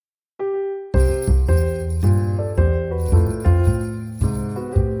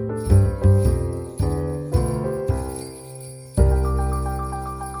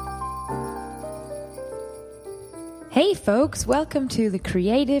folks, welcome to the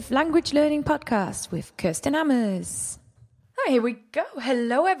Creative Language Learning Podcast with Kirsten Ammers. Oh, here we go.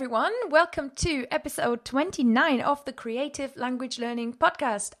 Hello everyone. Welcome to episode 29 of the Creative Language Learning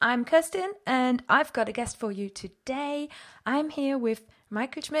Podcast. I'm Kirsten and I've got a guest for you today. I'm here with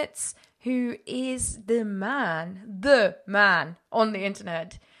Michael Schmitz, who is the man on the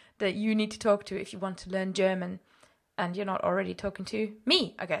internet that you need to talk to if you want to learn German. And you're not already talking to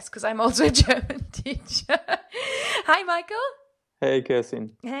me, I guess, because I'm also a German teacher. Hi, Michael. Hey,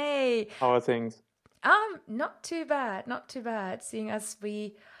 Kirsten. Hey. How are things? Not too bad, seeing as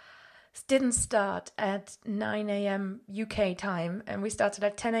we didn't start at 9 a.m. UK time, and we started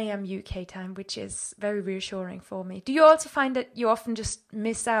at 10 a.m. UK time, which is very reassuring for me. Do you also find that you often just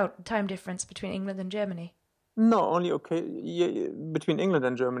miss out the time difference between England and Germany? No, only between England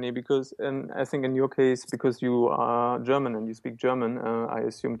and Germany, because I think in your case, because you are German and you speak German, I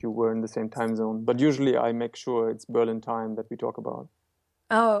assumed you were in the same time zone. But usually I make sure it's Berlin time that we talk about.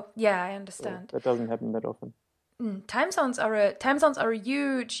 Oh, yeah, I understand. So that doesn't happen that often. Time zones are a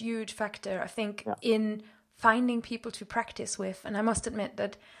huge factor, I think, in finding people to practice with. And I must admit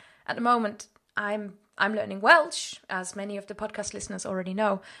that at the moment I'm learning Welsh, as many of the podcast listeners already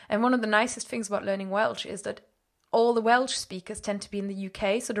know. And one of the nicest things about learning Welsh is that all the Welsh speakers tend to be in the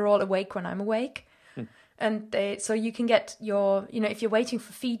UK, so they're all awake when I'm awake. And so you can get your, if you're waiting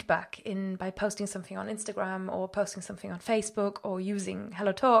for feedback by posting something on Instagram or posting something on Facebook or using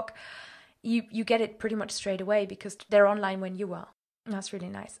HelloTalk, you get it pretty much straight away because they're online when you are. And that's really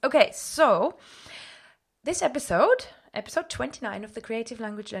nice. Okay, so this episode 29 of the Creative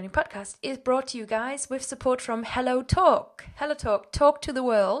Language Learning Podcast, is brought to you guys with support from HelloTalk. HelloTalk, talk to the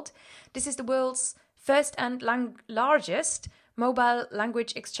world. This is the world's first and largest mobile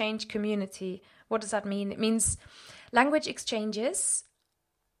language exchange community. What does that mean? It means language exchanges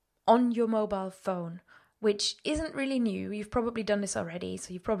on your mobile phone, which isn't really new. You've probably done this already.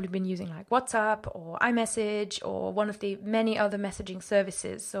 So you've probably been using like WhatsApp or iMessage or one of the many other messaging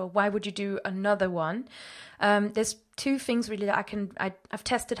services. So why would you do another one? There's two things really that I've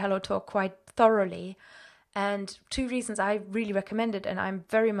tested HelloTalk quite thoroughly. And two reasons I really recommend it and I'm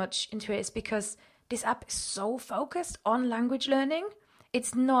very much into it is because this app is so focused on language learning.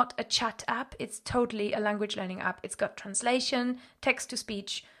 It's not a chat app. It's totally a language learning app. It's got translation,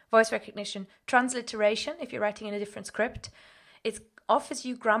 text-to-speech, voice recognition, transliteration if you're writing in a different script. It offers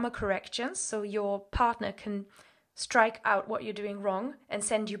you grammar corrections, so your partner can strike out what you're doing wrong and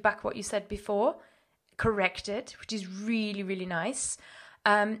send you back what you said before, corrected, which is really, really nice.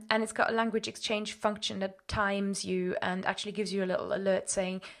 And it's got a language exchange function that times you and actually gives you a little alert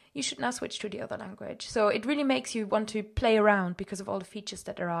saying you should now switch to the other language. So it really makes you want to play around because of all the features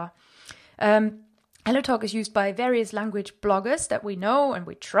that there are. HelloTalk is used by various language bloggers that we know and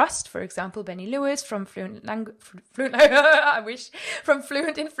we trust. For example, Benny Lewis from Fluent in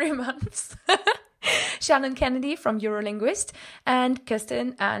 3 Months. Shannon Kennedy from Eurolinguist. And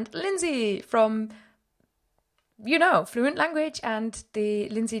Kirsten and Lindsay from Fluent Language, and the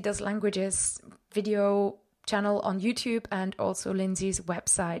Lindsay Does Languages video channel on YouTube and also Lindsay's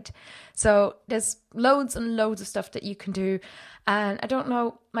website. So there's loads and loads of stuff that you can do. And I don't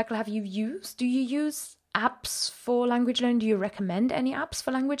know, Michael, do you use apps for language learning? Do you recommend any apps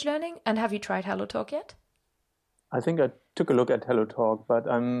for language learning? And have you tried HelloTalk yet? I think I took a look at HelloTalk, but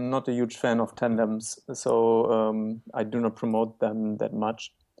I'm not a huge fan of tandems. So I do not promote them that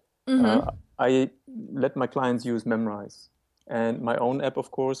much. Mm-hmm. I let my clients use Memrise and my own app, of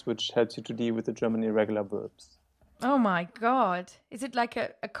course, which helps you to deal with the German irregular verbs. Oh my God. Is it like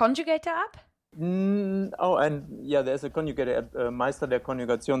a conjugator app? There's a conjugator app, Meister der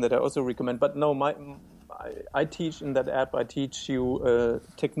Konjugation, that I also recommend. But no, I teach in that app, I teach you a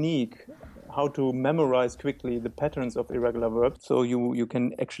technique, how to memorize quickly the patterns of irregular verbs. So you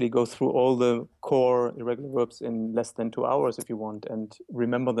can actually go through all the core irregular verbs in less than 2 hours if you want and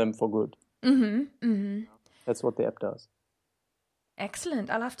remember them for good. Mm-hmm. Mm-hmm. That's what the app does.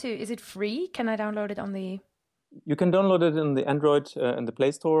 Excellent. I'll have to. Is it free? Can I download it on the... You can download it in the Android, in the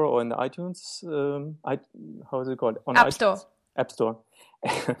Play Store or in the iTunes. How is it called? On App iTunes. Store. App Store.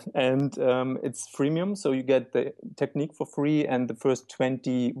 And it's freemium, so you get the technique for free and the first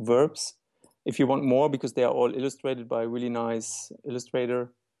 20 verbs. If you want more, because they are all illustrated by a really nice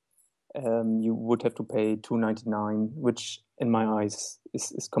illustrator, you would have to pay $2.99, which in my eyes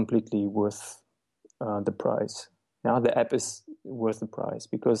is completely worth the price. Yeah, the app is worth the price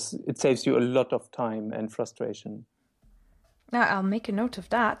because it saves you a lot of time and frustration. Now, I'll make a note of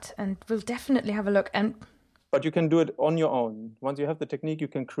that and we'll definitely have a look. But you can do it on your own. Once you have the technique, you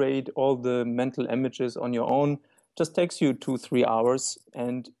can create all the mental images on your own. just takes you 2-3 hours.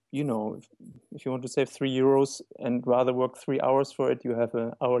 And, if you want to save €3 and rather work 3 hours for it, you have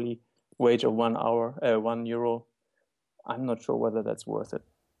an hourly wage of 1 hour, €1. I'm not sure whether that's worth it.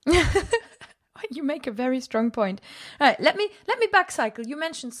 You make a very strong point. All right, let me backcycle. You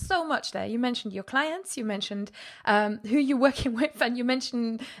mentioned so much there. You mentioned your clients, you mentioned who you're working with, and you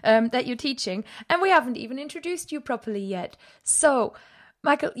mentioned that you're teaching. And we haven't even introduced you properly yet. So,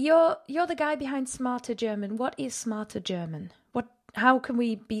 Michael, you're the guy behind Smarter German. What is Smarter German? How can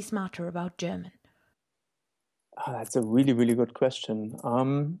we be smarter about German? That's a really, really good question.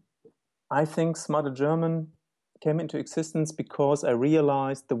 I think Smarter German came into existence because I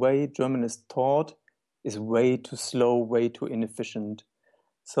realized the way German is taught is way too slow, way too inefficient.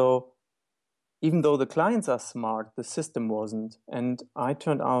 So even though the clients are smart, the system wasn't. And I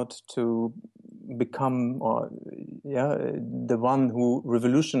turned out to become the one who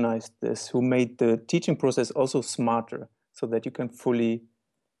revolutionized this, who made the teaching process also smarter so that you can fully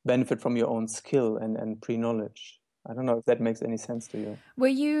benefit from your own skill and pre-knowledge. I don't know if that makes any sense to you. Were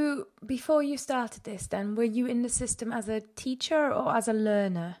you, before you started this then, were you in the system as a teacher or as a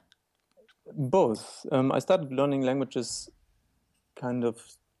learner? Both. I started learning languages kind of,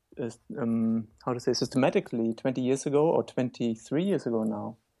 systematically 20 years ago or 23 years ago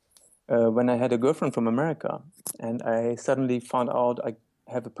now, when I had a girlfriend from America and I suddenly found out I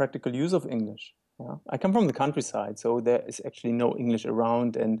have a practical use of English. Yeah? I come from the countryside, so there is actually no English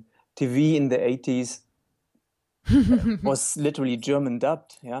around, and TV in the 80s was literally German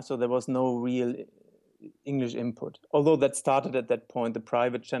dubbed, so there was no real English input. Although that started at that point, the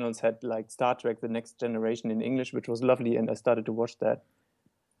private channels had like Star Trek, The Next Generation in English, which was lovely, and I started to watch that.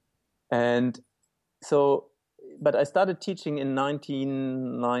 And so, but I started teaching in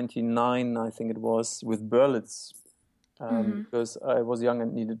 1999, I think it was, with Berlitz, because I was young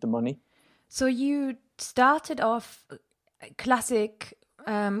and needed the money. So you started off classic,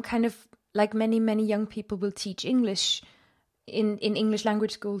 kind of like many young people will teach English in English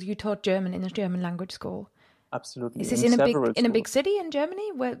language schools. You taught German in a German language school. Absolutely. Is this in a big city in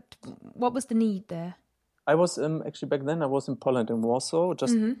Germany? What was the need there? I was actually back then. I was in Poland, in Warsaw,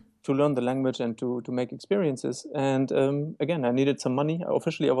 just to learn the language and to make experiences. And again, I needed some money.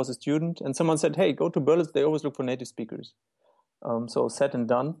 Officially, I was a student, and someone said, "Hey, go to Berlitz. They always look for native speakers." So said and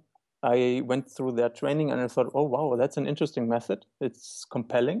done. I went through their training, and I thought, "Oh wow, that's an interesting method. It's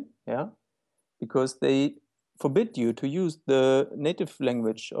compelling, because they forbid you to use the native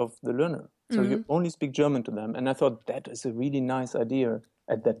language of the learner. So you only speak German to them." And I thought that is a really nice idea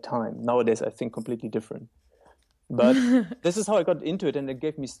at that time. Nowadays, I think completely different. But this is how I got into it, and it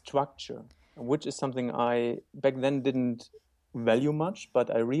gave me structure, which is something I back then didn't value much,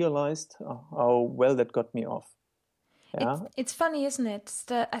 but I realized how well that got me off. Yeah? It's funny, isn't it?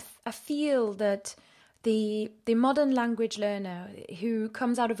 That I feel that the modern language learner who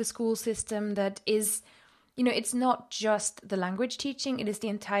comes out of a school system that is, it's not just the language teaching, it is the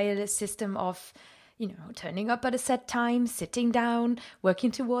entire system of, turning up at a set time, sitting down,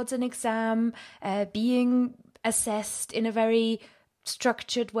 working towards an exam, being assessed in a very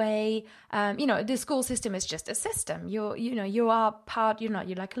structured way. The school system is just a system. You are part,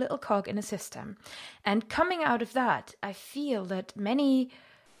 you're like a little cog in a system. And coming out of that, I feel that many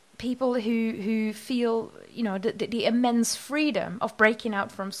people who feel, the immense freedom of breaking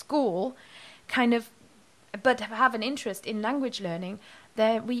out from school but have an interest in language learning,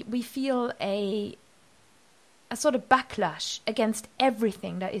 that we feel a sort of backlash against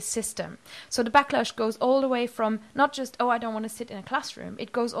everything that is system. So the backlash goes all the way from not just, I don't want to sit in a classroom.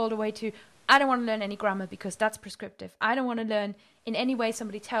 It goes all the way to, I don't want to learn any grammar because that's prescriptive. I don't want to learn in any way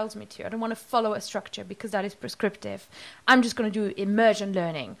somebody tells me to. I don't want to follow a structure because that is prescriptive. I'm just going to do immersion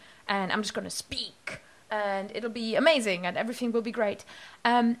learning and I'm just going to speak and it'll be amazing and everything will be great.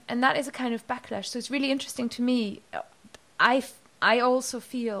 And that is a kind of backlash. So it's really interesting to me. I also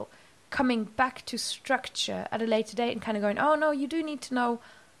feel coming back to structure at a later date and kind of going, oh no, you do need to know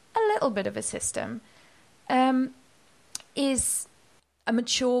a little bit of a system, is a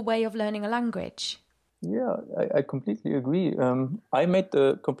mature way of learning a language. Yeah, I completely agree. I made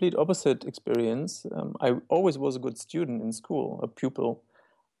the complete opposite experience. I always was a good student in school, a pupil.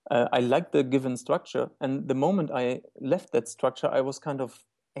 I liked the given structure. And the moment I left that structure, I was kind of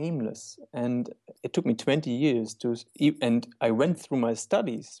aimless. And it took me 20 years and I went through my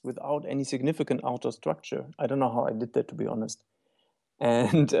studies without any significant outer structure. I don't know how I did that, to be honest.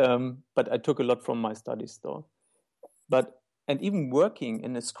 And but I took a lot from my studies, though. And even working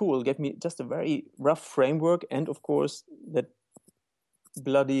in a school gave me just a very rough framework, and of course that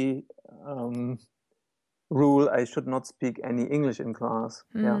bloody rule: I should not speak any English in class.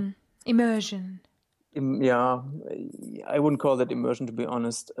 Immersion. Yeah, I wouldn't call that immersion, to be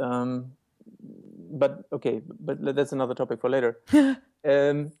honest. But okay, but that's another topic for later.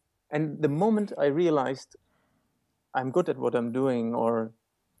 And the moment I realized I'm good at what I'm doing, or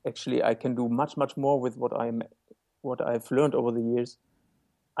actually I can do much, much more with what I've learned over the years,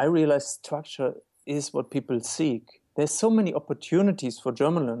 I realized structure is what people seek. There's so many opportunities for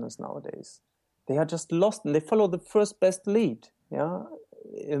German learners nowadays. They are just lost and they follow the first best lead. Yeah.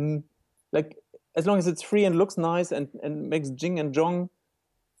 Like as long as it's free and looks nice and makes jing and jong,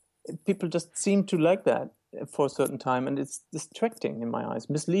 people just seem to like that for a certain time, and it's distracting in my eyes,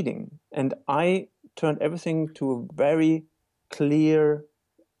 misleading. And I turned everything to a very clear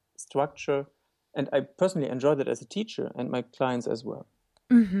structure, and I personally enjoyed it as a teacher and my clients as well.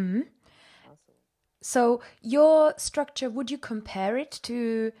 Mm-hmm. So your structure, would you compare it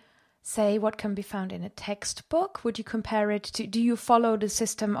to, say, what can be found in a textbook? Would you compare it to, do you follow the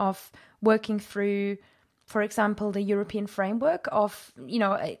system of working through, for example, the European framework of,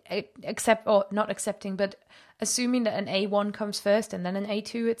 accept or not accepting, but assuming that an A1 comes first and then an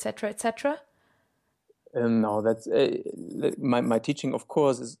A2, etc., etc.? No, that's my teaching, of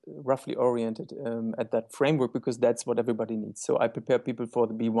course, is roughly oriented at that framework because that's what everybody needs. So I prepare people for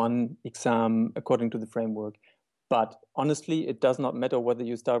the B1 exam according to the framework. But honestly, it does not matter whether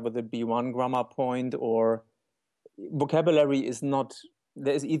you start with a B1 grammar point or vocabulary is not,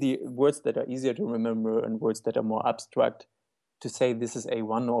 there's either words that are easier to remember and words that are more abstract. To say this is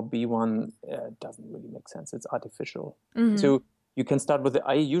A1 or B1 doesn't really make sense. It's artificial. Mm-hmm. So you can start with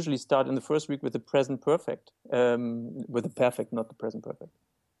I usually start in the first week with the present perfect, with the perfect, not the present perfect.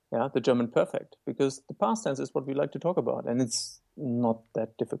 Yeah, the German perfect, because the past tense is what we like to talk about, and it's not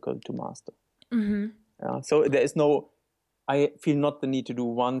that difficult to master. Mm-hmm. Yeah, so there is I feel not the need to do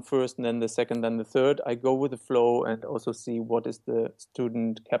one first and then the second, then the third. I go with the flow and also see what is the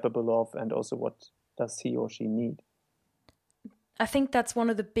student capable of and also what does he or she need. I think that's one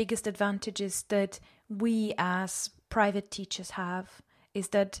of the biggest advantages that we as private teachers have, is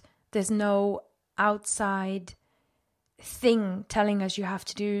that there's no outside thing telling us you have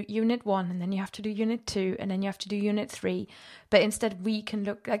to do unit 1 and then you have to do unit 2 and then you have to do unit 3. But instead we can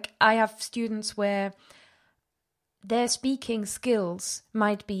look, like I have students where their speaking skills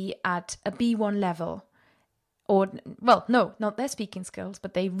might be at a B1 level. Or, well, no, not their speaking skills,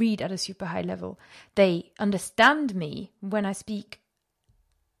 but they read at a super high level. They understand me when I speak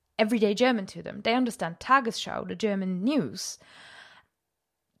everyday German to them. They understand Tagesschau, the German news.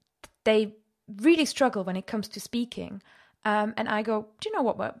 They really struggle when it comes to speaking. And I go, do you know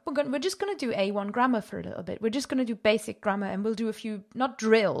what? We're just going to do A1 grammar for a little bit. We're just going to do basic grammar and we'll do a few, not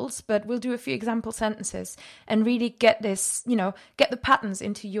drills, but we'll do a few example sentences and really get this, get the patterns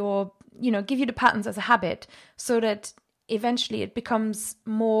into your, give you the patterns as a habit so that eventually it becomes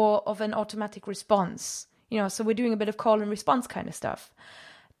more of an automatic response. So we're doing a bit of call and response kind of stuff.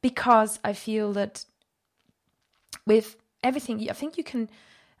 Because I feel that with everything, I think you can...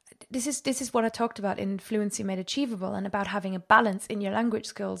 This is what I talked about in Fluency Made Achievable and about having a balance in your language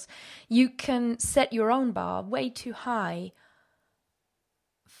skills. You can set your own bar way too high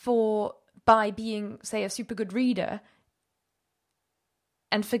by being, say, a super good reader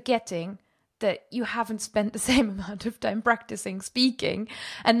and forgetting that you haven't spent the same amount of time practicing speaking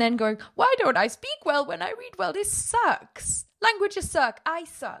and then going, why don't I speak well when I read well? This sucks. Languages suck. I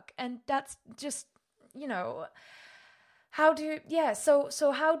suck. And that's just, so how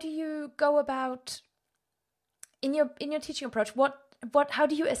do you go about in your teaching approach? How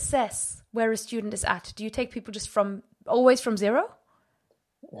do you assess where a student is at? Do you take people just always from zero?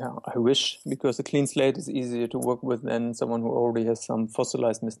 Yeah, I wish, because a clean slate is easier to work with than someone who already has some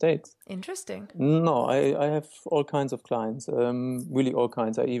fossilized mistakes. Interesting. No, I have all kinds of clients, really all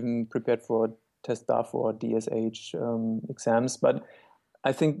kinds. I even prepared for test DAF or DSH exams, but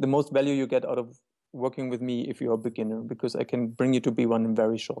I think the most value you get out of working with me if you're a beginner, because I can bring you to B1 in a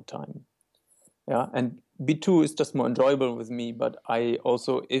very short time. Yeah, and B2 is just more enjoyable with me, but I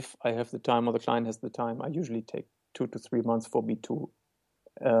also, if I have the time or the client has the time, I usually take 2 to 3 months for B2,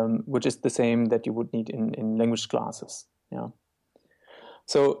 which is the same that you would need in language classes. Yeah.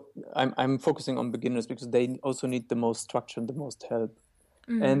 So I'm focusing on beginners because they also need the most structure and the most help.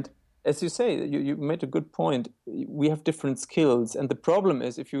 Mm. And as you say, you made a good point. We have different skills. And the problem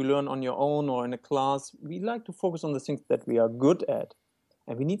is if you learn on your own or in a class, we like to focus on the things that we are good at.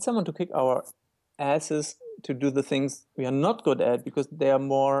 And we need someone to kick our asses to do the things we are not good at because they are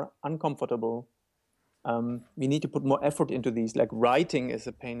more uncomfortable. We need to put more effort into these, like writing is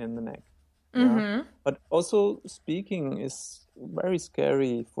a pain in the neck. Mm-hmm. Yeah? But also speaking is very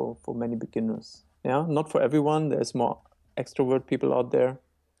scary for many beginners. Yeah, not for everyone. There's more extrovert people out there.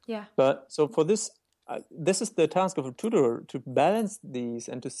 Yeah. But so for this, this is the task of a tutor, to balance these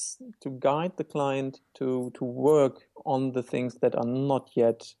and to guide the client to work on the things that are not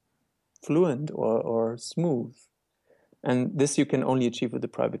yet fluent or smooth. And this you can only achieve with a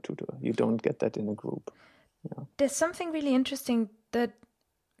private tutor. You don't get that in a group. Yeah. There's something really interesting that,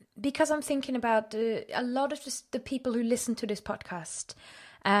 because I'm thinking about a lot of the people who listen to this podcast,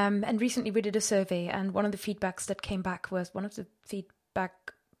 and recently we did a survey, and one of the feedbacks that came back was,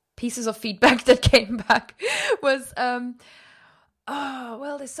 pieces of feedback that came back was, oh,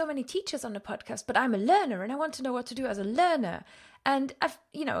 well, there's so many teachers on the podcast, but I'm a learner and I want to know what to do as a learner. And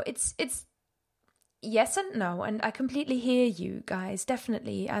it's yes and no, and I completely hear you guys,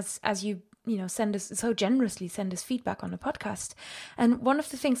 definitely, as you send us so generously, send us feedback on the podcast. And one of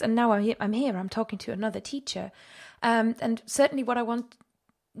the things, and now I'm talking to another teacher, and certainly what I want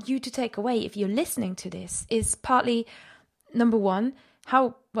you to take away, if you're listening to this, is partly, number one,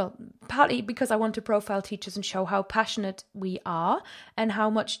 partly because I want to profile teachers and show how passionate we are, and how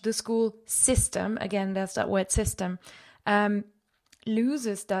much the school system, again, there's that word system,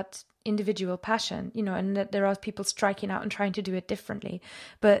 loses that individual passion, and that there are people striking out and trying to do it differently.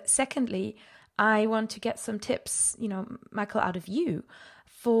 But secondly, I want to get some tips, Michael, out of you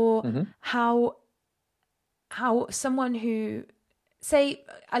for how someone who, say,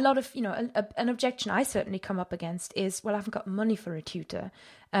 a lot of, an objection I certainly come up against is, well, I haven't got money for a tutor,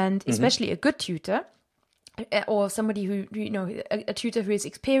 and especially a good tutor, or somebody who, a tutor who is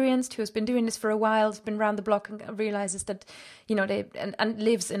experienced, who has been doing this for a while, has been around the block and realizes that, they and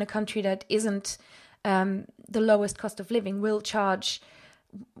lives in a country that isn't the lowest cost of living, will charge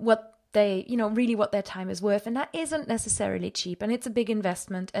what they, really what their time is worth. And that isn't necessarily cheap, and it's a big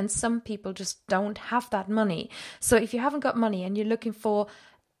investment. And some people just don't have that money. So if you haven't got money and you're looking for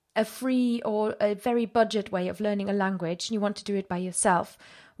a free or a very budget way of learning a language, and you want to do it by yourself,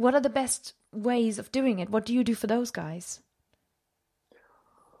 what are the best ways of doing it? What do you do for those guys?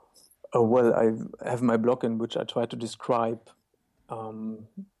 Oh, well, I have my blog in which I try to describe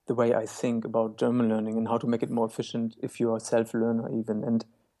the way I think about German learning and how to make it more efficient if you are a self-learner even. And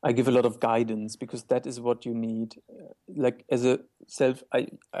I give a lot of guidance, because that is what you need. Like as a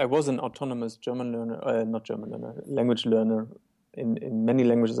I was an autonomous language learner in many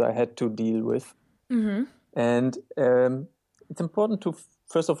languages I had to deal with. Mm-hmm. And it's important to,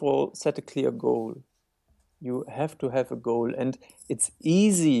 first of all, set a clear goal. You have to have a goal. And it's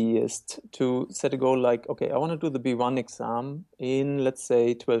easiest to set a goal like, okay, I want to do the B1 exam in, let's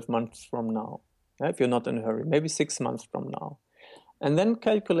say, 12 months from now. Yeah, if you're not in a hurry, maybe 6 months from now. And then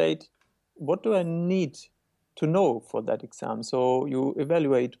calculate, what do I need to know for that exam? So you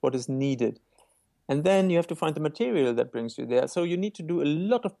evaluate what is needed. And then you have to find the material that brings you there. So you need to do a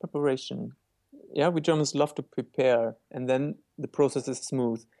lot of preparation. Yeah, we Germans love to prepare, and then the process is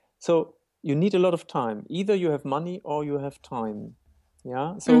smooth. So you need a lot of time. Either you have money or you have time.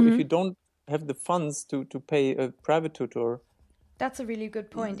 Yeah. So if you don't have the funds to pay a private tutor, that's a really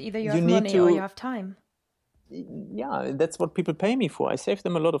good point. Either you have money or you have time. Yeah, that's what people pay me for. I save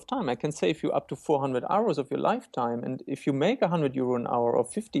them a lot of time. I can save you up to 400 hours of your lifetime. And if you make 100 euro an hour or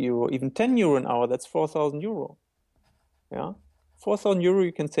 50 euro, even 10 euro an hour, that's 4,000 euro. Yeah. 4,000 euro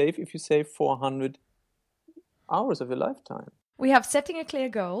you can save if you save 400 hours of your lifetime. We have setting a clear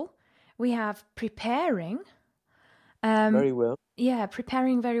goal. We have preparing. Very well. Yeah,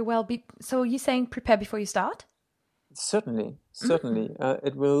 preparing very well. So you're saying prepare before you start? Certainly.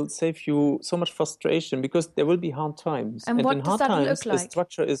 It will save you so much frustration, because there will be hard times. And what does that look like? The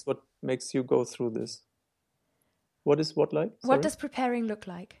structure is what makes you go through this. What is what like? Sorry? What does preparing look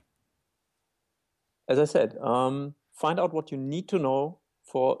like? As I said, find out what you need to know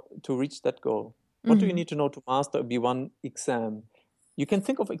to reach that goal. What do you need to know to master a B1 exam? You can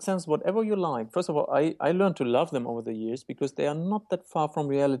think of exams whatever you like. First of all, I learned to love them over the years, because they are not that far from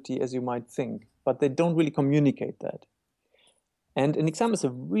reality as you might think, but they don't really communicate that. And an exam is a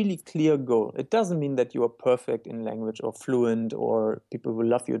really clear goal. It doesn't mean that you are perfect in language or fluent or people will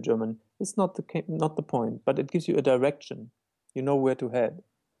love your German. It's not the point, but it gives you a direction. You know where to head.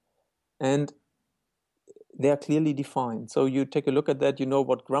 And they are clearly defined. So you take a look at that, you know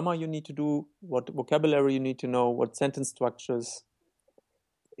what grammar you need to do, what vocabulary you need to know, what sentence structures.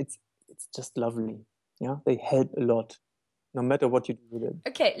 It's just lovely. Yeah, they help a lot, no matter what you do with it.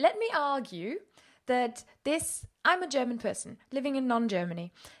 Okay, let me argue that I'm a German person living in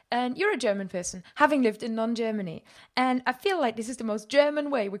non-Germany, and you're a German person having lived in non-Germany, and I feel like this is the most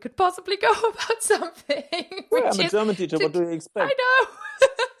German way we could possibly go about something. Well, I'm a German teacher. What do you expect? I know.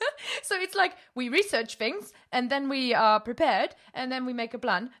 So it's like we research things and then we are prepared and then we make a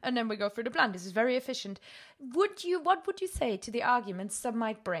plan and then we go through the plan. This is very efficient. What would you say to the arguments some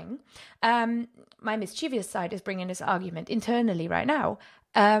might bring? My mischievous side is bringing this argument internally right now.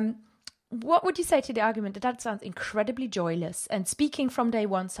 What would you say to the argument that sounds incredibly joyless and speaking from day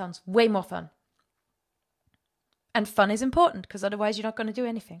one sounds way more fun? And fun is important because otherwise you're not going to do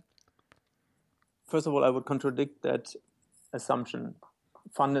anything. First of all, I would contradict that assumption.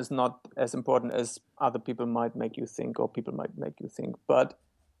 Fun is not as important as other people might make you think or people might make you think. But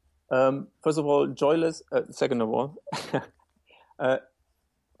first of all, joyless. Second of all,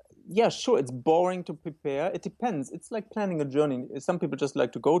 yeah, sure, it's boring to prepare. It depends. It's like planning a journey. Some people just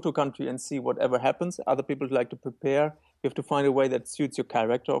like to go to a country and see whatever happens. Other people like to prepare. You have to find a way that suits your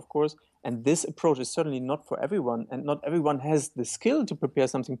character, of course. And this approach is certainly not for everyone. And not everyone has the skill to prepare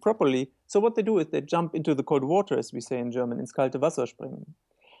something properly. So what they do is they jump into the cold water, as we say in German, ins kalte Wasser springen.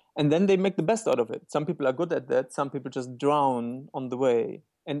 And then they make the best out of it. Some people are good at that. Some people just drown on the way.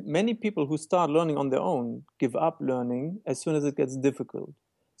 And many people who start learning on their own give up learning as soon as it gets difficult.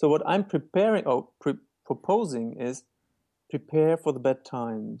 So what I'm proposing is prepare for the bad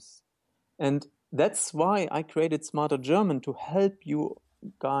times. And that's why I created Smarter German, to help you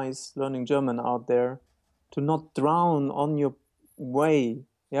guys learning German out there to not drown on your way.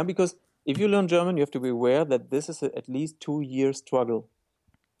 Yeah, because if you learn German, you have to be aware that this is at least 2-year struggle.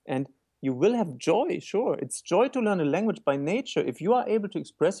 And you will have joy, sure. It's joy to learn a language by nature. If you are able to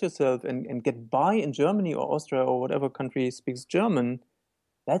express yourself and get by in Germany or Austria or whatever country speaks German,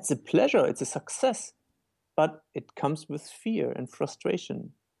 that's a pleasure, it's a success. But it comes with fear and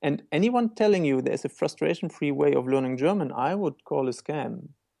frustration. And anyone telling you there's a frustration-free way of learning German, I would call a scam,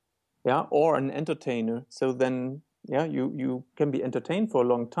 yeah, or an entertainer. So then, yeah, you can be entertained for a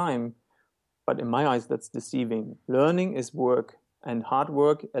long time, but in my eyes, that's deceiving. Learning is work and hard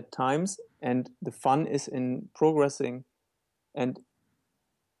work at times, and the fun is in progressing. And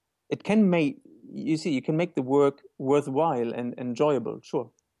it can make, you see, you can make the work worthwhile and enjoyable,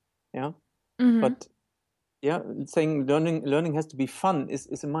 sure, yeah, but yeah, saying learning has to be fun is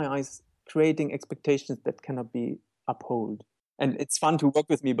in my eyes creating expectations that cannot be upheld. And it's fun to work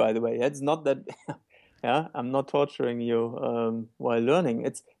with me, by the way. It's not that, yeah, I'm not torturing you while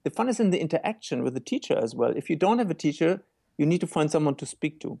learning. The fun is in the interaction with the teacher as well. If you don't have a teacher, you need to find someone to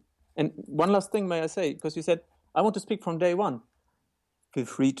speak to. And one last thing, may I say, because you said, I want to speak from day one. Feel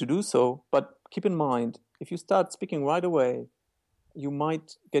free to do so, but keep in mind, if you start speaking right away, you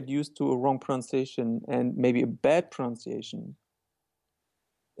might get used to a wrong pronunciation and maybe a bad pronunciation.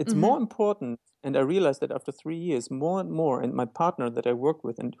 It's more important, and I realized that after 3 years, more and more, and my partner that I work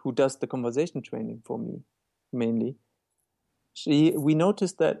with and who does the conversation training for me, mainly, we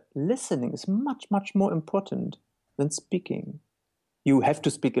noticed that listening is much, much more important than speaking. You have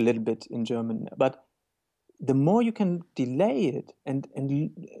to speak a little bit in German, but the more you can delay it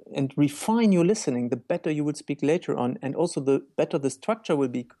and refine your listening, the better you would speak later on. And also the better the structure will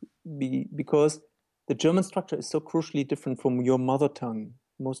be because the German structure is so crucially different from your mother tongue,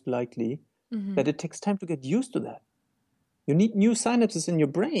 most likely, that it takes time to get used to that. You need new synapses in your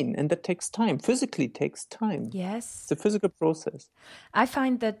brain, and that takes time. Physically takes time. Yes. It's a physical process. I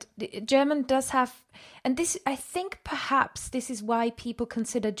find that German does have, and this, I think perhaps this is why people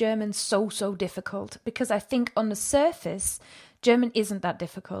consider German so difficult, because I think on the surface, German isn't that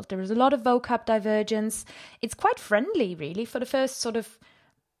difficult. There is a lot of vocab divergence. It's quite friendly, really, for the first sort of,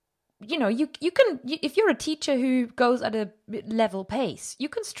 you know, you can, if you're a teacher who goes at a level pace, you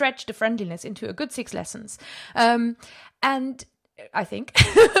can stretch the friendliness into a good 6 lessons. And I think,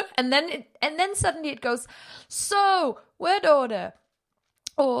 and then suddenly it goes, so word order,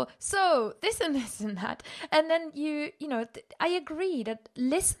 or so this and that. And then you know, I agree that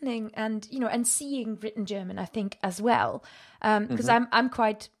listening and, you know, and seeing written German, I think as well, because I'm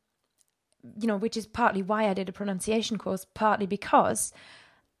quite, you know, which is partly why I did a pronunciation course, partly because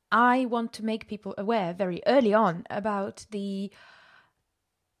I want to make people aware very early on about the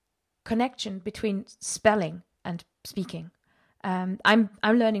connection between spelling and speaking. I'm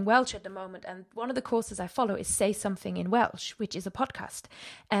learning Welsh at the moment, and one of the courses I follow is Say Something in Welsh, which is a podcast.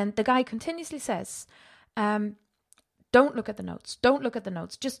 And the guy continuously says, don't look at the notes. Don't look at the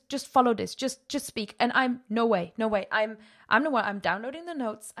notes. Just follow this. Just speak. And I'm no way. I'm the one. I'm downloading the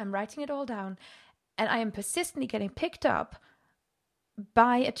notes. I'm writing it all down, and I am persistently getting picked up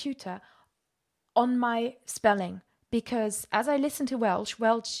by a tutor on my spelling, because as I listen to Welsh,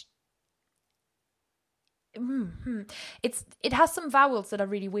 it has some vowels that are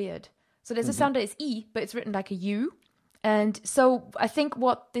really weird. So there's a sound that is E, but it's written like a U, And so I think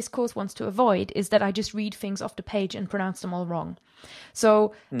what this course wants to avoid is that I just read things off the page and pronounce them all wrong.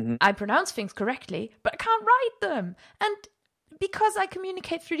 So I pronounce things correctly, but I can't write them. And because I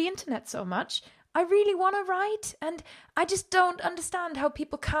communicate through the internet so much, I really want to write. And I just don't understand how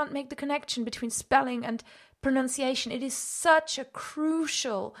people can't make the connection between spelling and pronunciation. It is such a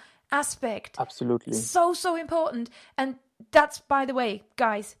crucial aspect. Absolutely. So important. And that's, by the way,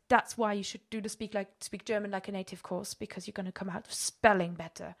 guys, that's why you should do the Speak German Like a Native course, because you're going to come out spelling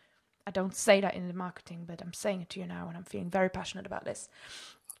better. I don't say that in the marketing, but I'm saying it to you now, and I'm feeling very passionate about this.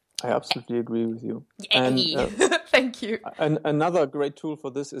 I absolutely agree with you. Yay. And, thank you. Another great tool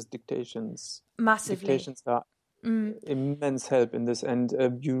for this is dictations. Massively. Dictations are immense help in this, and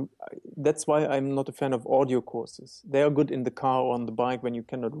that's why I'm not a fan of audio courses. They are good in the car or on the bike when you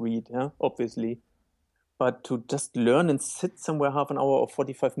cannot read, obviously. But to just learn and sit somewhere half an hour or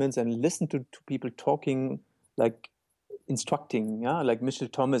 45 minutes and listen to people talking, like instructing, like Michel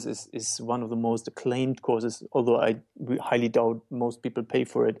Thomas is one of the most acclaimed courses, although I highly doubt most people pay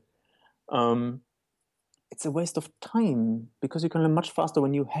for it. It's a waste of time because you can learn much faster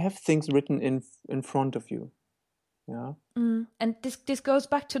when you have things written in front of you. Yeah. And this goes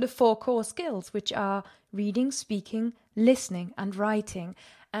back to the 4 core skills, which are reading, speaking, listening, and writing.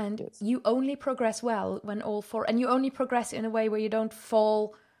 And you only progress well when all 4, and you only progress in a way where you don't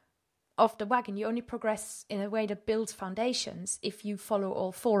fall off the wagon. You only progress in a way that builds foundations if you follow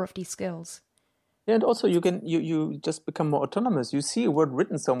all 4 of these skills. Yeah, and also you just become more autonomous. You see a word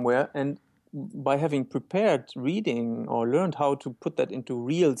written somewhere, and by having prepared reading or learned how to put that into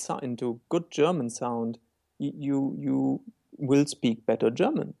into good German sound, you will speak better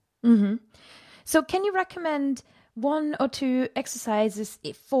German. Mm-hmm. So can you recommend 1 or 2 exercises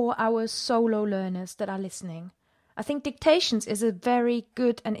for our solo learners that are listening? I think dictations is a very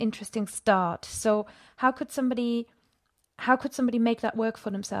good and interesting start. So how could somebody make that work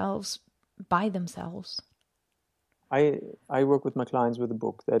for themselves by themselves? I work with my clients with a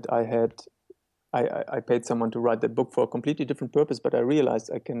book that I had. I paid someone to write that book for a completely different purpose, but I realized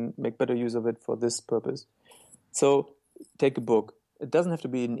I can make better use of it for this purpose. So take a book. It doesn't have to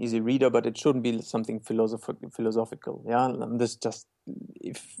be an easy reader, but it shouldn't be something philosophical. Yeah, this just,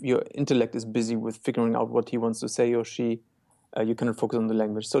 if your intellect is busy with figuring out what he wants to say or she, you cannot focus on the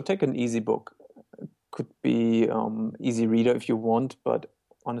language. So take an easy book. It could be easy reader if you want, but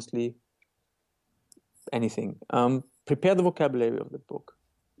honestly, anything. Prepare the vocabulary of the book.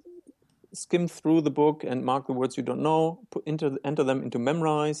 Skim through the book and mark the words you don't know. Enter them into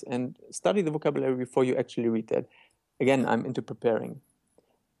Memrise and study the vocabulary before you actually read that. Again, I'm into preparing.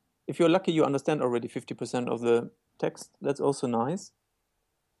 If you're lucky, you understand already 50% of the text. That's also nice.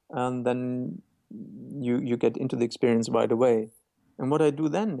 And then you get into the experience right away. And what I do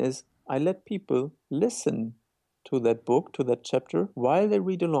then is I let people listen to that book, to that chapter, while they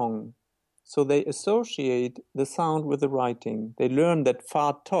read along. So they associate the sound with the writing. They learn that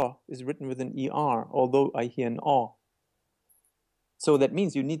fa-to is written with an ER, although I hear an O. So that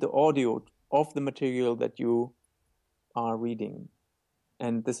means you need the audio of the material that you are reading.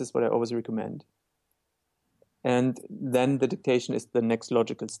 And this is what I always recommend. And then the dictation is the next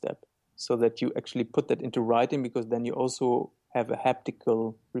logical step, so that you actually put that into writing, because then you also have a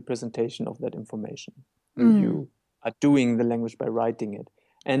haptical representation of that information. You are doing the language by writing it.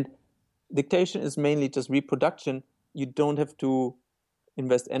 And dictation is mainly just reproduction. You don't have to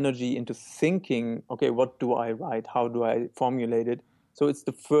invest energy into thinking, okay, what do I write? How do I formulate it? So it's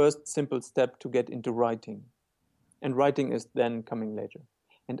the first simple step to get into writing. And writing is then coming later.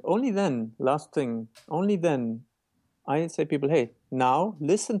 And only then, last thing, only then I say people, hey, now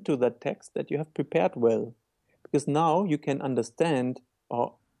listen to that text that you have prepared well. Because now you can understand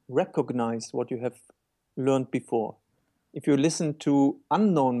or recognize what you have learned before. If you listen to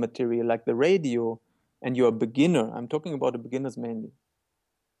unknown material like the radio and you're a beginner, I'm talking about the beginners mainly,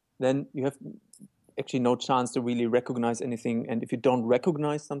 then you have actually no chance to really recognize anything. And if you don't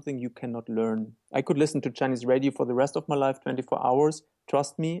recognize something, you cannot learn. I could listen to Chinese radio for the rest of my life, 24 hours.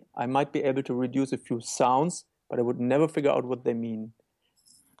 Trust me, I might be able to reduce a few sounds, but I would never figure out what they mean.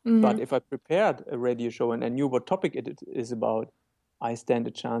 Mm-hmm. But if I prepared a radio show and I knew what topic it is about, I stand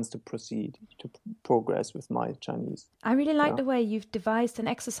a chance to proceed, to progress with my Chinese. I really like the way you've devised an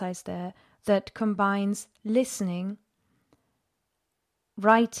exercise there that combines listening,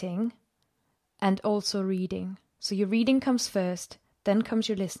 writing, and also reading. So your reading comes first, then comes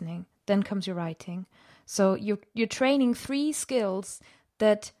your listening, then comes your writing. So you're training 3 skills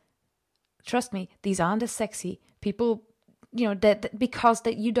that, trust me, these aren't as sexy. People, that because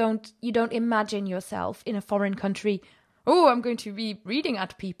that you don't imagine yourself in a foreign country. Oh, I'm going to be reading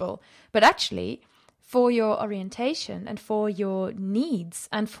at people. But actually, for your orientation and for your needs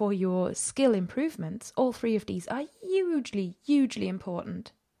and for your skill improvements, all three of these are hugely, hugely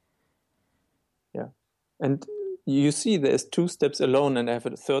important. Yeah. And you see there's 2 steps alone, and I have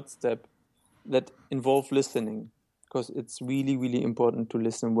a third step that involve listening, because it's really, really important to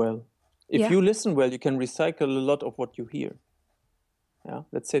listen well. If you listen well, you can recycle a lot of what you hear. Yeah,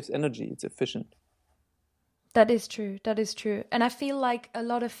 that saves energy. It's efficient. That is true. That is true. And I feel like I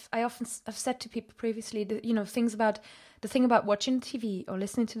often have said to people previously, the thing about watching TV or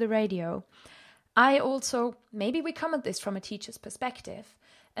listening to the radio. I also, maybe we come at this from a teacher's perspective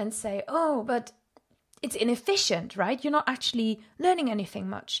and say, oh, but it's inefficient, right? You're not actually learning anything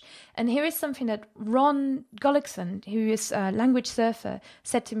much. And here is something that Ron Gullickson, who is a language surfer,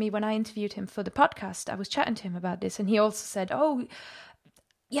 said to me when I interviewed him for the podcast. I was chatting to him about this, and he also said, oh,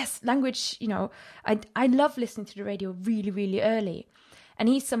 yes, language, I love listening to the radio really, really early. And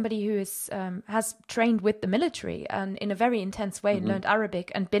he's somebody who has trained with the military and in a very intense way and learned Arabic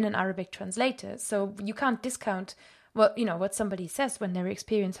and been an Arabic translator. So you can't discount what somebody says when their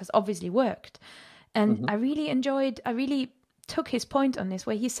experience has obviously worked. And I really took his point on this,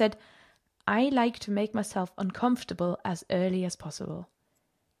 where he said, I like to make myself uncomfortable as early as possible.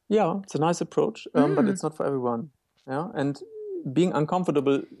 Yeah, it's a nice approach, but it's not for everyone. Yeah, and being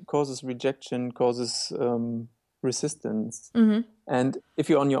uncomfortable causes rejection, causes resistance. And if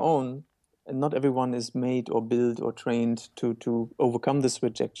you're on your own, not everyone is made or built or trained to overcome this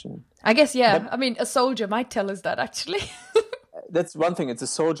rejection. I guess, yeah. But, I mean, a soldier might tell us that, actually. That's one thing. It's a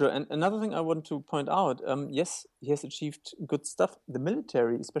soldier. And another thing I want to point out, yes, he has achieved good stuff. The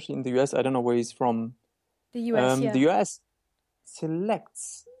military, especially in the US, I don't know where he's from. The US, yeah. The US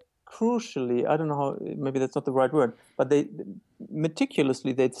selects, crucially, I don't know how, maybe that's not the right word, but they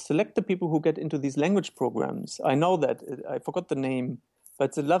select the people who get into these language programs. I know that. I forgot the name, but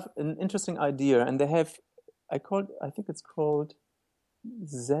it's an interesting idea. And they have, I think it's called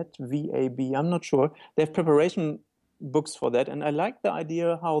ZVAB. I'm not sure. They have preparation books for that, and I like the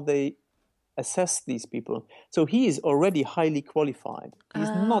idea how they assess these people. So he is already highly qualified. He's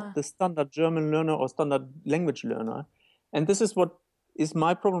not the standard German learner or standard language learner, and this is what is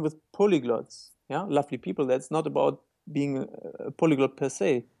my problem with polyglots. Yeah, lovely people. That's not about being a polyglot per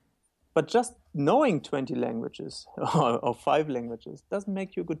se, but just knowing 20 languages or 5 languages doesn't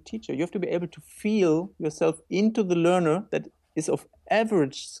make you a good teacher. You have to be able to feel yourself into the learner that is of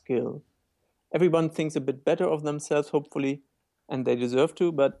average skill. Everyone thinks a bit better of themselves, hopefully, and they deserve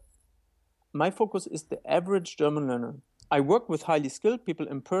to, but my focus is the average German learner. I work with highly skilled people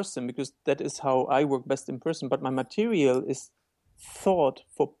in person because that is how I work best in person, but my material is thought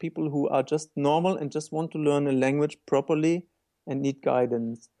for people who are just normal and just want to learn a language properly and need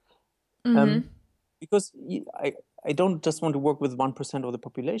guidance. Because I don't just want to work with 1% of the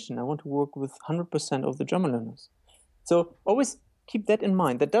population. I want to work with 100% of the German learners. So always keep that in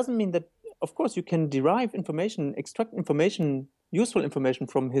mind. That doesn't mean that, of course, you can derive information, extract information, useful information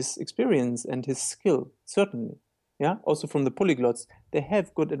from his experience and his skill, certainly. Yeah, also from the polyglots, they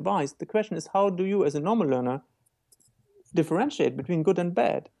have good advice. The question is, how do you, as a normal learner, differentiate between good and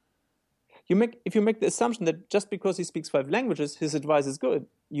bad? If you make the assumption that just because he speaks 5 languages, his advice is good,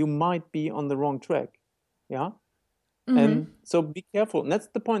 you might be on the wrong track. Yeah, and so be careful. And that's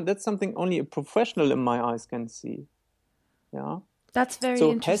the point. That's something only a professional, in my eyes, can see. Yeah. That's very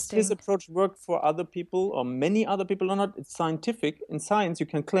interesting. So has his approach worked for other people or many other people or not? It's scientific. In science, you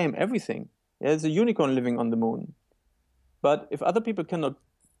can claim everything. There's a unicorn living on the moon. But if other people cannot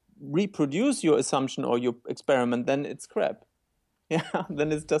reproduce your assumption or your experiment, then it's crap. Yeah,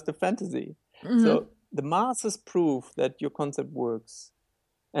 then it's just a fantasy. So the masses prove that your concept works.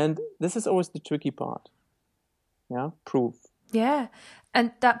 And this is always the tricky part. Yeah, proof. Yeah.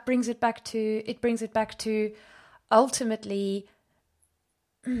 And that brings it back to ultimately,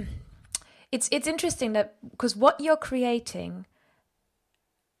 it's interesting that because what you're creating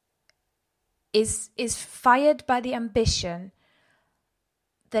is fired by the ambition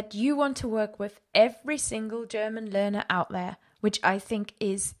that you want to work with every single German learner out there, which I think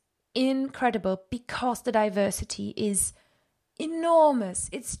is incredible because the diversity is enormous.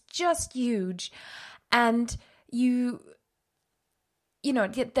 It's just huge. And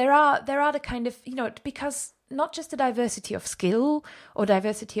there are the kind of, because not just the diversity of skill or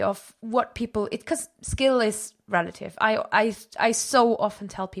diversity of what people, because skill is relative. I so often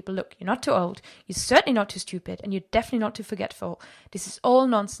tell people, look, you're not too old, you're certainly not too stupid, and you're definitely not too forgetful. This is all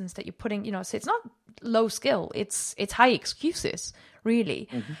nonsense that you're putting, so it's not low skill, it's high excuses, really.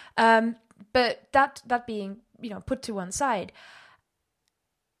 But that being, put to one side,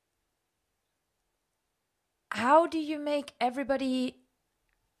 how do you make everybody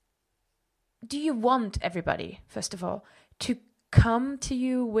do you want everybody, first of all, to come to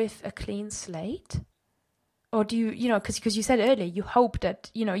you with a clean slate? Or do you, because you said earlier, you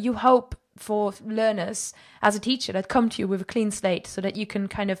hope for learners as a teacher that come to you with a clean slate so that you can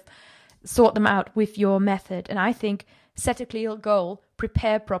kind of sort them out with your method. And I think set a clear goal,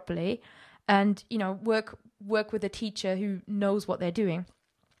 prepare properly, and, work with a teacher who knows what they're doing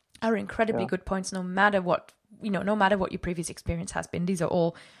are incredibly good points, no matter what your previous experience has been. These are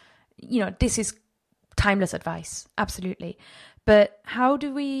all, this is timeless advice. Absolutely. But how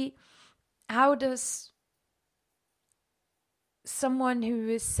does someone who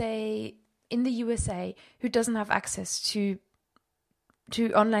is, say, in the USA, who doesn't have access to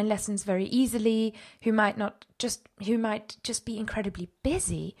online lessons very easily, who might just be incredibly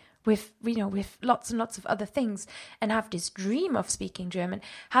busy with lots and lots of other things and have this dream of speaking German,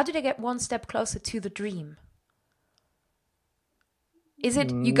 how do they get one step closer to the dream? Is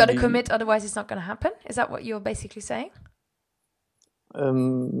it you got to commit, otherwise it's not going to happen? Is that what you're basically saying?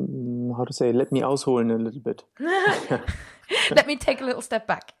 How to say? Let me ausholen a little bit. Let me take a little step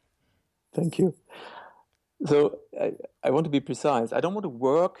back. Thank you. So I want to be precise. I don't want to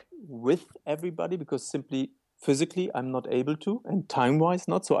work with everybody because simply physically I'm not able to, and time-wise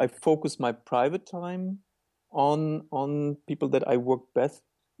not. So I focus my private time on people that I work best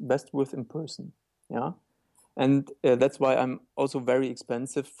with in person. Yeah, and that's why I'm also very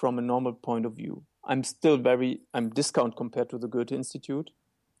expensive from a normal point of view. I'm discount compared to the Goethe Institute.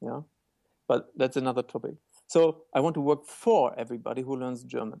 Yeah, but that's another topic. So I want to work for everybody who learns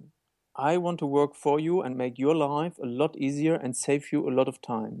German. I want to work for you and make your life a lot easier and save you a lot of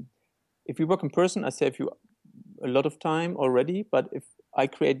time. If you work in person, I save you a lot of time already, but if I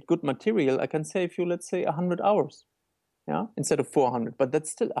create good material, I can save you, let's say, 100 hours, instead of 400. But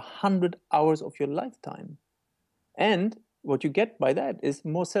that's still 100 hours of your lifetime. And what you get by that is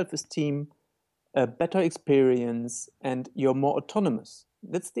more self-esteem, a better experience, and you're more autonomous.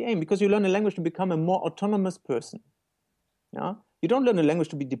 That's the aim, because you learn a language to become a more autonomous person. Yeah, you don't learn a language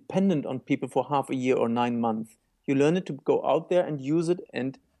to be dependent on people for half a year or 9 months. You learn it to go out there and use it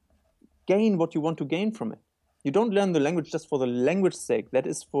and gain what you want to gain from it. You don't learn the language just for the language's sake. That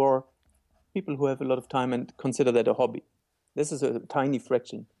is for people who have a lot of time and consider that a hobby. This is a tiny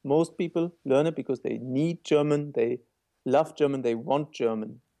fraction. Most people learn it because they need German, they love German, they want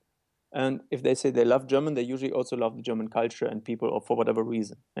German. And if they say they love German, they usually also love the German culture and people, or for whatever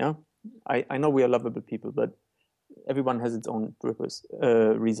reason. Yeah, I know we are lovable people, but everyone has its own purpose,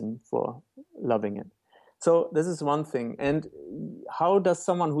 reason for loving it. So this is one thing. And how does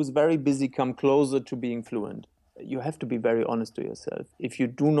someone who's very busy come closer to being fluent? You have to be very honest to yourself. If you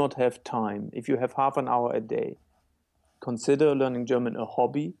do not have time, if you have half an hour a day, consider learning German a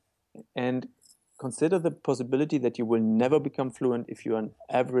hobby, and consider the possibility that you will never become fluent if you're an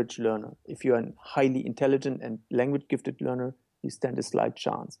average learner. If you're a highly intelligent and language gifted learner, you stand a slight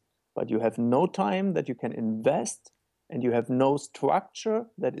chance. But you have no time that you can invest, and you have no structure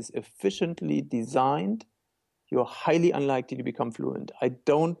that is efficiently designed, you're highly unlikely to become fluent. I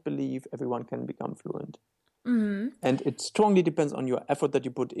don't believe everyone can become fluent. Mm-hmm. And it strongly depends on your effort that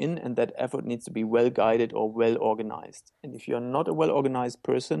you put in, and that effort needs to be well guided or well organized. And if you're not a well organized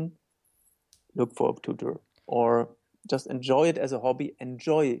person, look for a tutor, or just enjoy it as a hobby.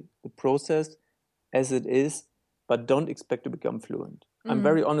 Enjoy the process as it is, but don't expect to become fluent. I'm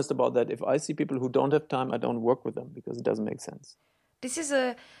very honest about that. If I see people who don't have time, I don't work with them because it doesn't make sense. This is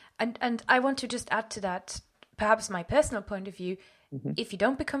and I want to just add to that, perhaps my personal point of view. Mm-hmm. If you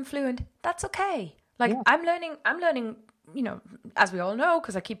don't become fluent, that's okay. Like, yeah. I'm learning, as we all know,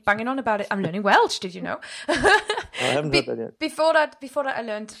 because I keep banging on about it, I'm learning Welsh, did you know? I haven't heard that yet. Before that, I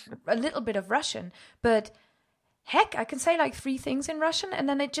learned a little bit of Russian, but heck, I can say like 3 things in Russian, and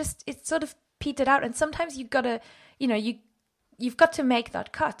then it sort of petered out. And sometimes you've got to, you've got to make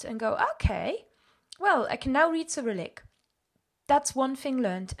that cut and go, okay, well, I can now read Cyrillic. That's one thing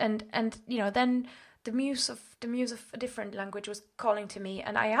learned. And then the muse of a different language was calling to me,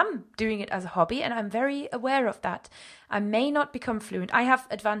 and I am doing it as a hobby, and I'm very aware of that. I may not become fluent. I have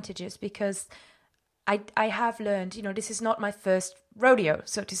advantages because I have learned, this is not my first rodeo,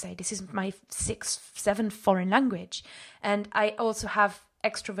 so to say. This is my 6th, 7th foreign language. And I also have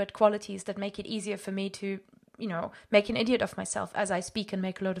extrovert qualities that make it easier for me to, make an idiot of myself as I speak and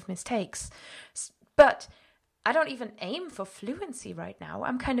make a lot of mistakes. But I don't even aim for fluency right now.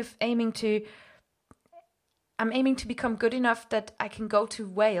 I'm kind of aiming to become good enough that I can go to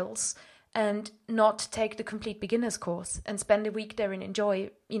Wales and not take the complete beginner's course and spend a week there and enjoy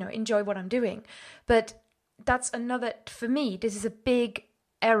what I'm doing. But that's for me, this is a big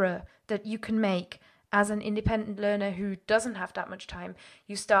error that you can make as an independent learner who doesn't have that much time.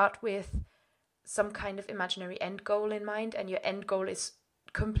 You start with some kind of imaginary end goal in mind, and your end goal is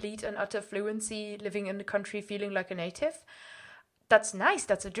complete and utter fluency, living in the country, feeling like a native, that's nice,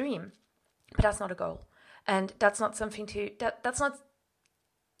 that's a dream, but that's not a goal. And that's not something that's not,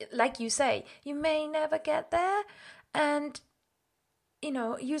 like you say, you may never get there, and,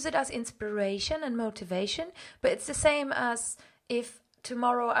 use it as inspiration and motivation, but it's the same as if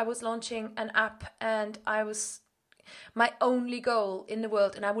tomorrow I was launching an app and my only goal in the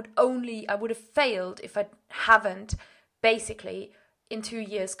world, and I would have failed if I haven't basically in 2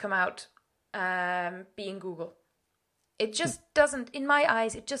 years come out being Google. It just doesn't, in my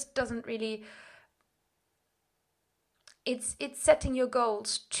eyes, it just doesn't really, it's setting your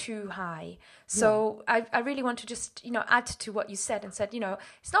goals too high. So I really want to just, add to what you said and said,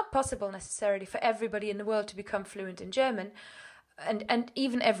 it's not possible necessarily for everybody in the world to become fluent in German. And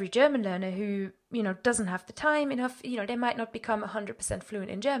even every German learner who, doesn't have the time enough, they might not become 100% fluent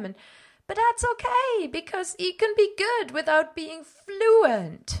in German. But that's okay, because you can be good without being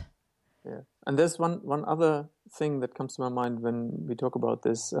fluent. Yeah. And there's one other thing that comes to my mind when we talk about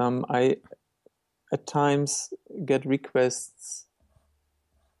this. I at times get requests,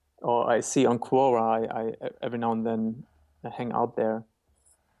 or I see on Quora, I every now and then hang out there,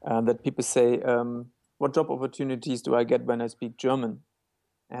 that people say, what job opportunities do I get when I speak German?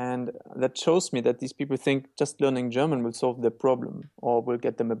 And that shows me that these people think just learning German will solve their problem or will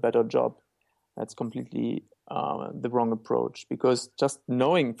get them a better job. That's completely the wrong approach, because just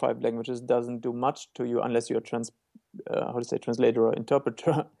knowing 5 languages doesn't do much to you unless you're a translator or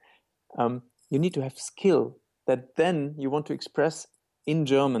interpreter. You need to have skill that then you want to express in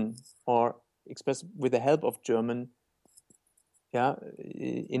German or express with the help of German,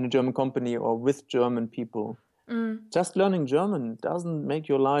 in a German company or with German people. Just learning German doesn't make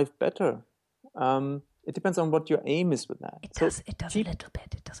your life better. It depends on what your aim is with that. It does a little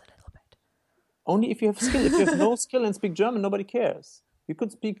bit. Only if you have skill. If you have no skill and speak German, nobody cares. You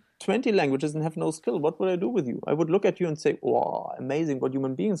could speak 20 languages and have no skill. What would I do with you? I would look at you and say, wow, amazing what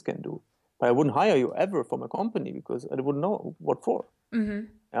human beings can do. But I wouldn't hire you ever from a company because I wouldn't know what for. Mm-hmm.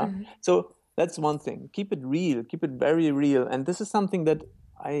 Yeah. Mm-hmm. So that's one thing. Keep it real. Keep it very real. And this is something that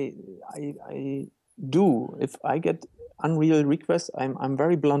I do. If I get unreal requests, I'm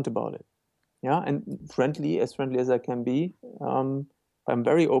very blunt about it. Yeah, and friendly as I can be. I'm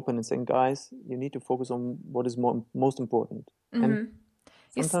very open and saying, guys, you need to focus on what is most important. Mm-hmm. And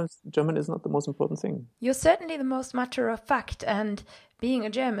sometimes German is not the most important thing. You're certainly the most matter of fact, and being a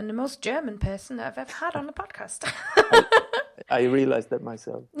German, the most German person I've ever had on the podcast. I realized that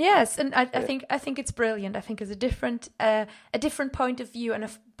myself. Yes, and I think it's brilliant. I think it's a different point of view and a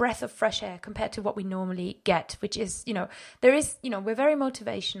breath of fresh air compared to what we normally get, which is, we're very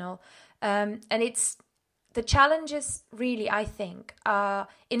motivational, and it's the challenges really, I think, are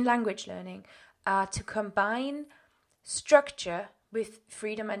in language learning to combine structure with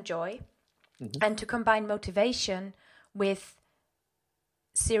freedom and joy, mm-hmm. and to combine motivation with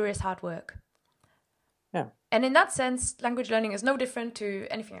serious hard work. Yeah. And in that sense, language learning is no different to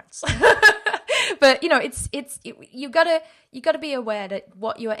anything else. But you gotta be aware that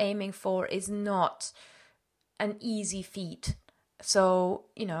what you're aiming for is not an easy feat. So,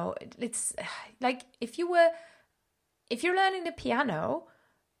 it's like if you're learning the piano,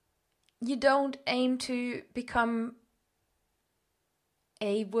 you don't aim to become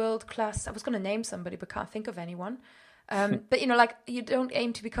a world-class, I was going to name somebody, but can't think of anyone. But, you don't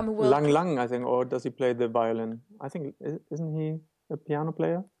aim to become a world... Lang, I think, or does he play the violin? I think, isn't he a piano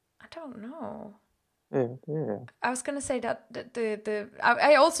player? I don't know. Yeah. I was going to say that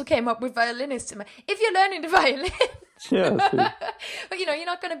I also came up with violinist. If you're learning the violin... Yeah, but you're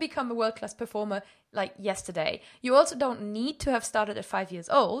not going to become a world-class performer like yesterday. You also don't need to have started at 5 years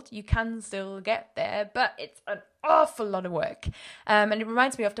old. You can still get there, but it's an awful lot of work. And it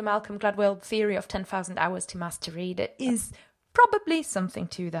reminds me of the Malcolm Gladwell theory of 10,000 hours to mastery. There is probably something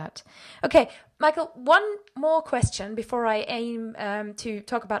to that. Okay, Michael, one more question before I aim to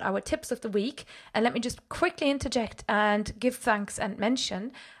talk about our tips of the week. And let me just quickly interject and give thanks and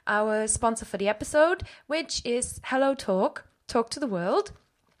mention our sponsor for the episode, which is Hello Talk to the World.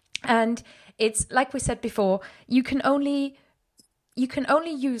 And it's, like we said before, you can only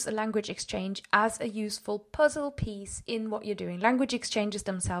use a language exchange as a useful puzzle piece in what you're doing. Language exchanges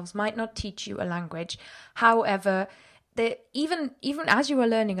themselves might not teach you a language. However, even as you are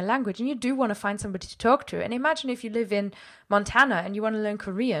learning a language and you do want to find somebody to talk to, and imagine if you live in Montana and you want to learn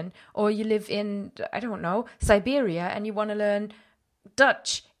Korean, or you live in, I don't know, Siberia and you want to learn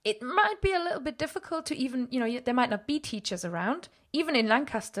Dutch, it might be a little bit difficult to even, there might not be teachers around. Even in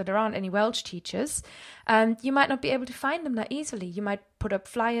Lancaster, there aren't any Welsh teachers. You might not be able to find them that easily. You might put up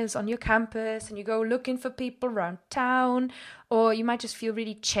flyers on your campus and you go looking for people around town, or you might just feel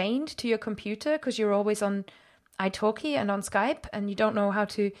really chained to your computer because you're always on italki and on Skype and you don't know how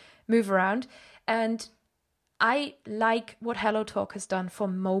to move around. And I like what HelloTalk has done for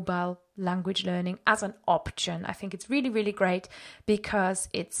mobile language learning as an option. I think it's really, really great because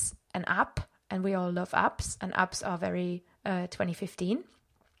it's an app and we all love apps, and apps are very 2015.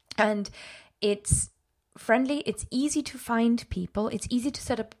 And it's friendly, it's easy to find people, it's easy to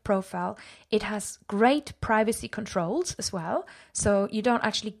set up a profile. It has great privacy controls as well. So you don't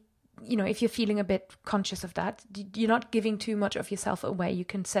actually, if you're feeling a bit conscious of that, you're not giving too much of yourself away. You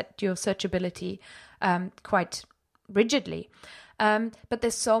can set your searchability quite rigidly. But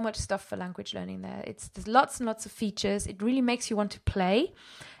there's so much stuff for language learning there. There's lots and lots of features. It really makes you want to play.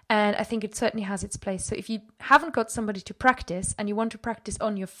 And I think it certainly has its place. So if you haven't got somebody to practice and you want to practice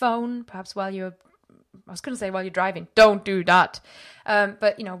on your phone, perhaps while you're driving, don't do that.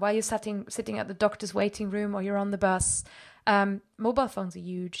 But, while you're sitting at the doctor's waiting room or you're on the bus, mobile phones are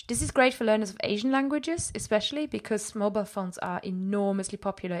huge. This is great for learners of Asian languages, especially because mobile phones are enormously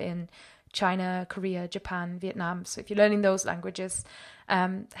popular in China, Korea, Japan, Vietnam. So if you're learning those languages,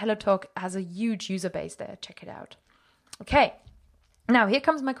 HelloTalk has a huge user base there. Check it out. Okay. Now, here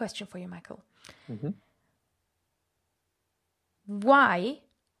comes my question for you, Michael. Mm-hmm. Why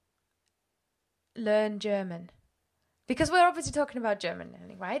learn German? Because we're obviously talking about German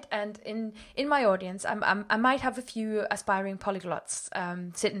learning, right? And in my audience, I might have a few aspiring polyglots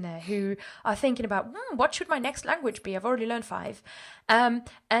sitting there who are thinking about, what should my next language be? I've already learned 5.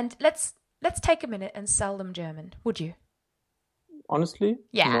 And let's take a minute and sell them German. Would you? Honestly?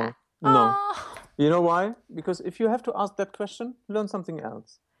 Yeah. No. You know why? Because if you have to ask that question, learn something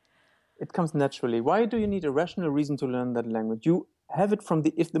else. It comes naturally. Why do you need a rational reason to learn that language? You have it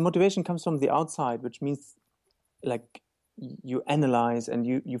if the motivation comes from the outside, which means like you analyze and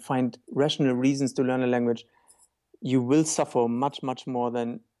you find rational reasons to learn a language, you will suffer much, much more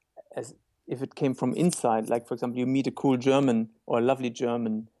than as if it came from inside. Like, for example, you meet a cool German or a lovely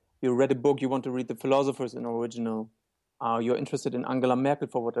German. You read a book, you want to read the philosophers in original. You're interested in Angela Merkel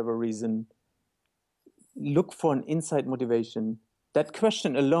for whatever reason. Look for an inside motivation. That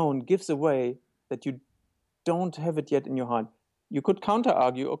question alone gives away that you don't have it yet in your heart. You could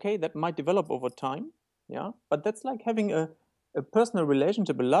counter-argue, okay, that might develop over time, yeah? But that's like having a personal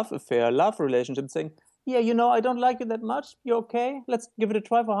relationship, a love affair, a love relationship, saying, yeah, I don't like you that much. You're okay. Let's give it a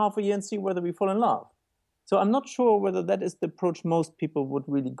try for half a year and see whether we fall in love. So I'm not sure whether that is the approach most people would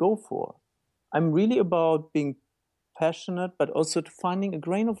really go for. I'm really about being passionate, but also finding a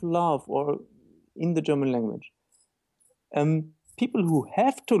grain of love in the German language. People who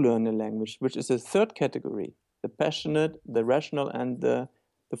have to learn a language, which is a third category, the passionate, the rational, and the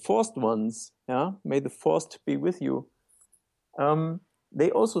forced ones, yeah, may the forced be with you,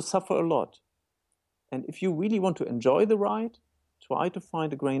 they also suffer a lot. And if you really want to enjoy the ride, try to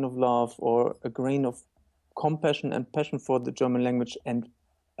find a grain of love or a grain of compassion and passion for the German language. And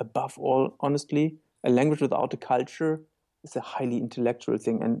above all, honestly, a language without a culture is a highly intellectual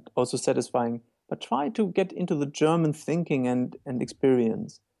thing and also satisfying. But try to get into the German thinking and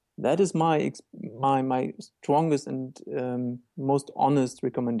experience. That is my strongest and most honest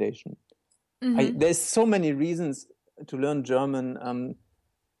recommendation. Mm-hmm. There's so many reasons to learn German.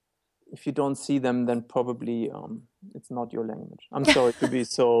 If you don't see them, then probably it's not your language. I'm sorry to be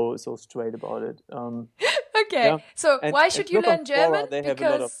so straight about it. Okay, yeah. So why should you learn German?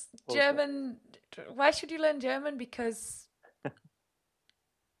 Because German. Why should you learn German? Because.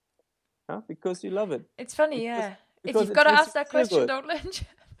 Because you love it. It's funny, yeah. If you've got to ask that question, don't learn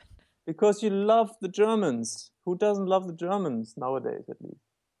German. Because you love the Germans. Who doesn't love the Germans nowadays, at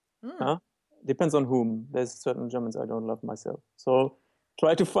least? Depends on whom. There's certain Germans I don't love myself. So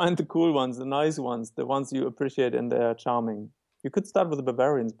try to find the cool ones, the nice ones, the ones you appreciate and they're charming. You could start with the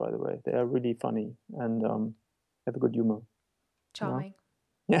Bavarians, by the way. They are really funny and have a good humor. Charming.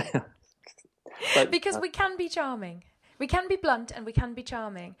 Yeah. But, because we can be charming. We can be blunt and we can be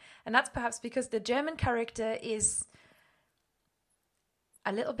charming. And that's perhaps because the German character is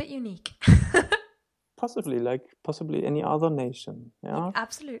a little bit unique. Possibly any other nation. Yeah.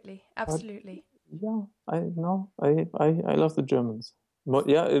 Absolutely. But, yeah, I love the Germans. But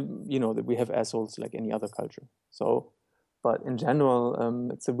yeah, we have assholes like any other culture. So, but in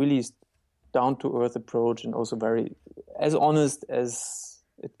general, it's a really down-to-earth approach and also very as honest as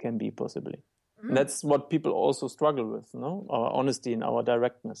it can be possibly. And that's what people also struggle with, no? Our honesty and our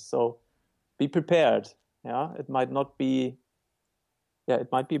directness. So be prepared. Yeah, it might not be.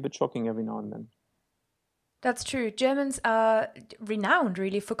 it might be a bit shocking every now and then. That's true. Germans are renowned,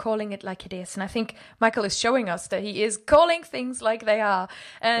 really, for calling it like it is. And I think Michael is showing us that he is calling things like they are.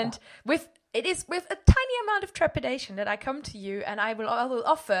 And it is with a tiny amount of trepidation that I come to you, and I will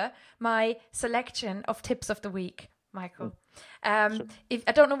offer my selection of tips of the week, Michael. Sure.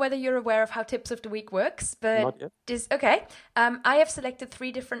 I don't know whether you're aware of how tips of the week works, but Not yet. Okay. I have selected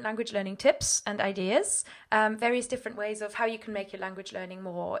 3 different language learning tips and ideas, various different ways of how you can make your language learning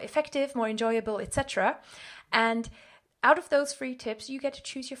more effective, more enjoyable, etc. And out of those 3 tips, you get to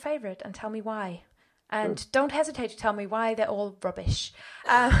choose your favorite and tell me why. And don't hesitate to tell me why they're all rubbish.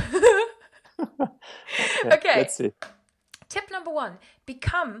 Okay. Let's see. Tip number 1,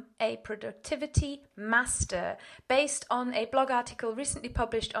 become a productivity master, based on a blog article recently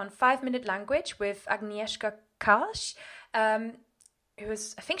published on 5-Minute Language with Agnieszka Karsh, I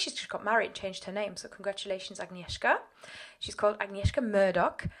think she's just got married and changed her name, so congratulations, Agnieszka. She's called Agnieszka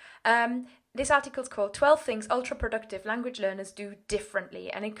Murdoch. This article is called 12 Things Ultra-Productive Language Learners Do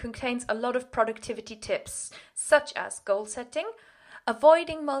Differently, and it contains a lot of productivity tips, such as goal setting,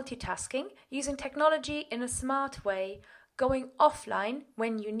 avoiding multitasking, using technology in a smart way, going offline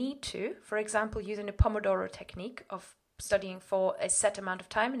when you need to, for example, using the Pomodoro technique of studying for a set amount of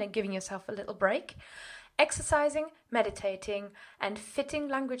time and then giving yourself a little break, exercising, meditating, and fitting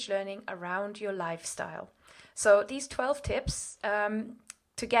language learning around your lifestyle. So these 12 tips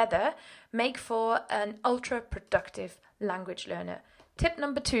together make for an ultra-productive language learner. Tip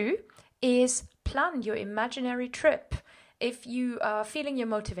number 2 is plan your imaginary trip. If you are feeling your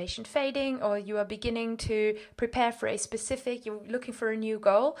motivation fading, or you are beginning to prepare for you're looking for a new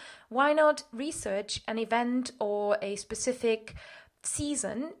goal, why not research an event or a specific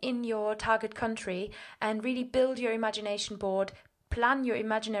season in your target country and really build your imagination board, plan your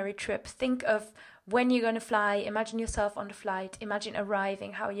imaginary trip, think of when you're going to fly, imagine yourself on the flight, imagine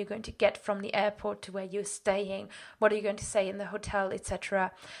arriving, how you're going to get from the airport to where you're staying, what are you going to say in the hotel,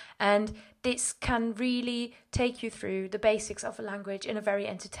 etc. And this can really take you through the basics of a language in a very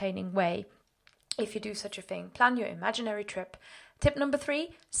entertaining way. If you do such a thing, plan your imaginary trip. Tip number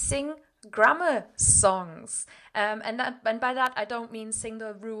 3, sing grammar songs. And by that, I don't mean sing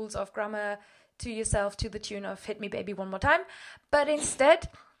the rules of grammar to yourself to the tune of Hit Me Baby One More Time, but instead,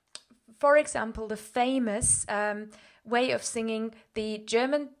 for example, the famous way of singing the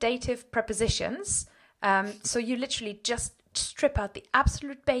German dative prepositions. So you literally just strip out the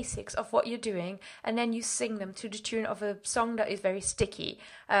absolute basics of what you're doing, and then you sing them to the tune of a song that is very sticky.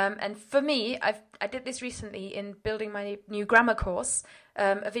 And for me, I did this recently in building my new grammar course,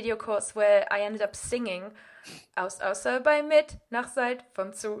 a video course where I ended up singing Außer bei mit, Nachseit,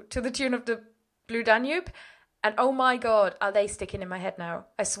 von zu, to the tune of the Blue Danube. And oh my God, are they sticking in my head now?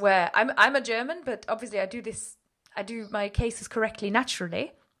 I swear. I'm a German, but obviously I do my cases correctly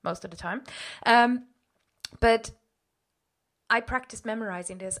naturally most of the time. But I practiced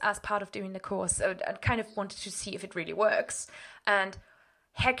memorizing this as part of doing the course. So I kind of wanted to see if it really works. And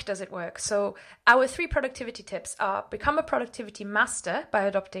heck, does it work. So our 3 productivity tips are: become a productivity master by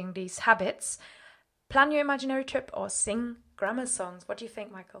adopting these habits, plan your imaginary trip, or sing grammar songs. What do you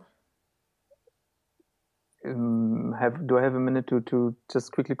think, Michael? Do I have a minute to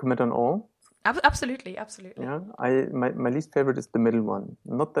just quickly comment on all? Absolutely. Yeah, my least favorite is the middle one.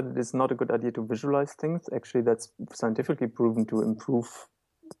 Not that it is not a good idea to visualize things. Actually, that's scientifically proven to improve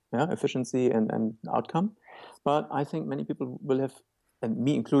efficiency and outcome. But I think many people will have, and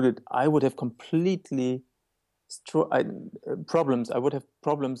me included, I would have completely problems. I would have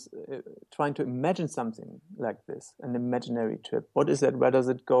problems trying to imagine something like this, an imaginary trip. What is that? Where does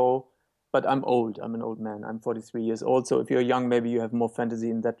it go? But I'm old. I'm an old man. I'm 43 years old. So if you're young, maybe you have more fantasy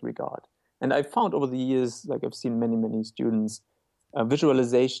in that regard. And I found over the years, like I've seen many students,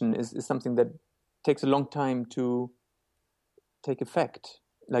 visualization is something that takes a long time to take effect,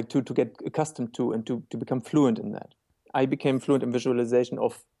 like to get accustomed to and to become fluent in that. I became fluent in visualization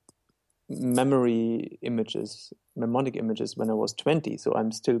of mnemonic images when I was 20. So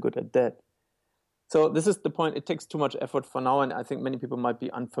I'm still good at that. So this is the point. It takes too much effort for now, and I think many people might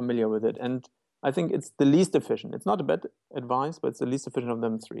be unfamiliar with it. And I think it's the least efficient. It's not a bad advice, but it's the least efficient of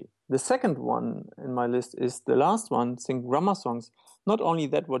them 3. The second one in my list is the last one, sing grammar songs. Not only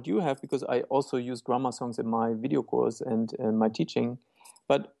that, what you have, because I also use grammar songs in my video course and my teaching,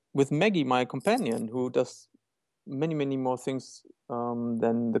 but with Maggie, my companion, who does many more things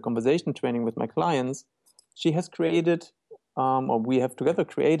than the conversation training with my clients, she has created, or we have together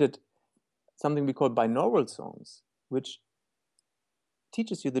created, something we call binaural songs, which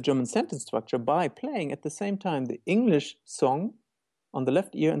teaches you the German sentence structure by playing at the same time the English song on the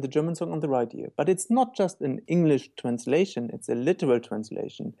left ear and the German song on the right ear. But it's not just an English translation, it's a literal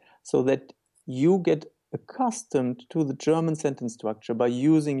translation, so that you get accustomed to the German sentence structure by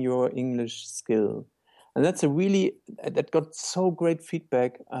using your English skill. And that got so great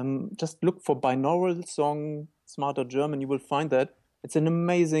feedback. Just look for binaural song, Smarter German, you will find that. It's an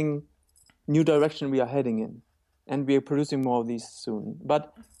amazing new direction we are heading in. And we are producing more of these soon.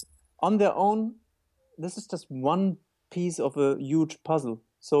 But on their own, this is just one piece of a huge puzzle.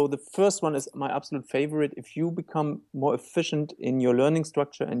 So the first one is my absolute favorite. If you become more efficient in your learning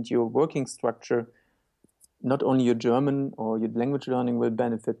structure and your working structure, not only your German or your language learning will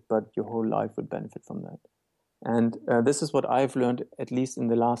benefit, but your whole life will benefit from that. And this is what I've learned, at least in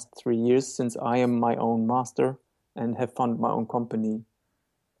the last 3 years, since I am my own master and have founded my own company,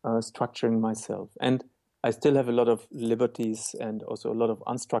 structuring myself. And I still have a lot of liberties and also a lot of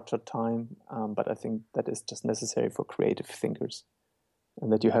unstructured time, but I think that is just necessary for creative thinkers,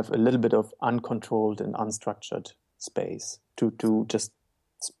 and that you have a little bit of uncontrolled and unstructured space to just,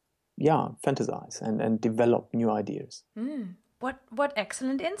 fantasize and develop new ideas. What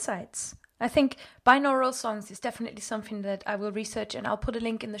excellent insights. I think binaural songs is definitely something that I will research, and I'll put a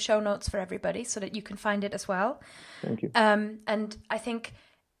link in the show notes for everybody so that you can find it as well. Thank you. And I think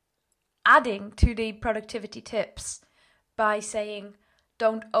adding to the productivity tips by saying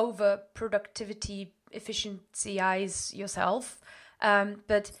don't over productivity efficiency-ize yourself,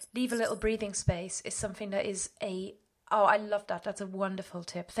 but leave a little breathing space is something that is I love that. That's a wonderful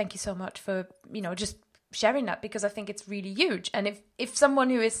tip. Thank you so much for, just sharing that, because I think it's really huge. And if someone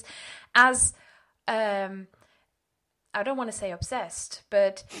who is as, I don't want to say obsessed,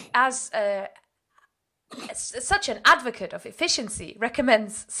 but as such an advocate of efficiency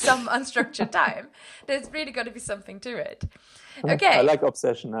recommends some unstructured time, there's really got to be something to it. Okay. I like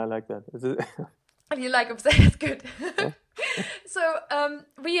obsession. I like that. You like obsession? That's good. Yeah. So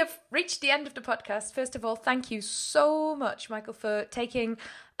we have reached the end of the podcast. First of all, thank you so much, Michael, for taking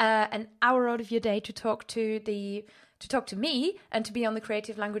an hour out of your day to talk to me and to be on the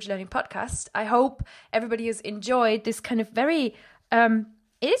Creative Language Learning podcast. I hope everybody has enjoyed this kind of very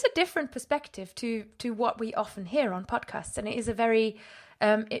it is a different perspective to what we often hear on podcasts, and it is a very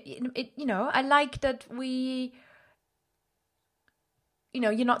I like that we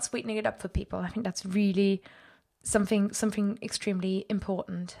you're not sweetening it up for people. I think that's really something extremely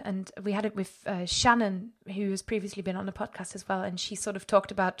important. And we had it with Shannon, who has previously been on the podcast as well, and she sort of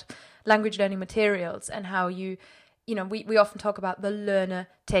talked about language learning materials and how we often talk about the learner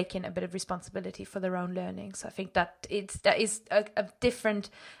taking a bit of responsibility for their own learning. So I think that is a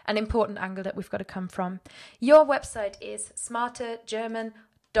different and important angle that we've got to come from. Your website is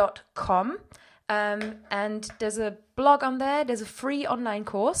smartergerman.com. And there's a blog on there. There's a free online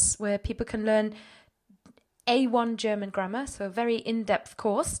course where people can learn A1 German grammar, so a very in-depth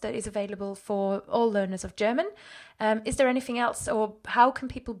course that is available for all learners of German. Is there anything else, or how can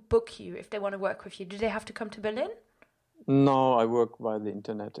people book you if they want to work with you? Do they have to come to Berlin? No, I work via the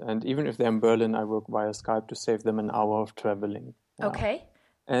internet. And even if they're in Berlin, I work via Skype to save them an hour of traveling. Okay.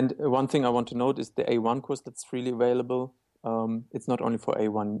 And one thing I want to note is the A1 course that's freely available. It's not only for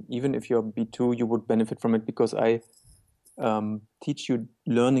A1. Even if you're B2, you would benefit from it, because I teach you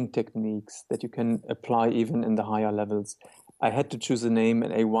learning techniques that you can apply even in the higher levels. I had to choose a name,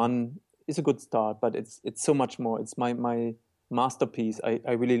 and A1 is a good start, but it's so much more. It's my masterpiece.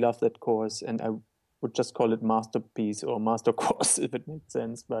 I really love that course, and I would just call it masterpiece or master course if it makes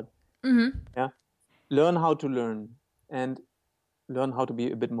sense. But learn how to learn and learn how to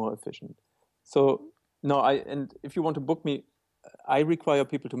be a bit more efficient. So and if you want to book me, I require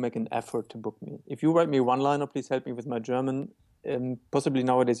people to make an effort to book me. If you write me a one-liner, please help me with my German. Possibly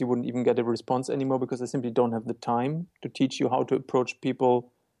nowadays you wouldn't even get a response anymore, because I simply don't have the time to teach you how to approach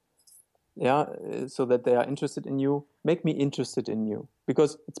people, so that they are interested in you. Make me interested in you,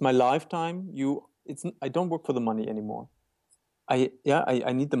 because it's my lifetime. I don't work for the money anymore. I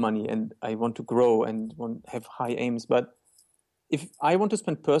need the money, and I want to grow and have high aims. But if I want to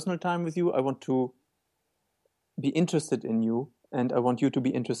spend personal time with you, I want to be interested in you, and I want you to be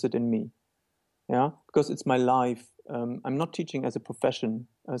interested in me. Because it's my life. I'm not teaching as a profession.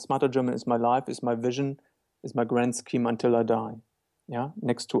 Smarter German is my life, is my vision, is my grand scheme until I die.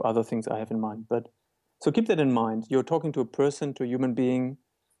 Next to other things I have in mind. But so keep that in mind. You're talking to a person, to a human being,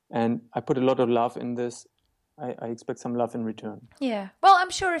 and I put a lot of love in this. I expect some love in return. Yeah. Well,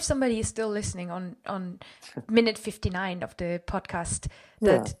 I'm sure if somebody is still listening on minute 59 of the podcast,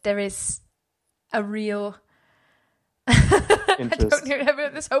 that there is a real interest. I don't know,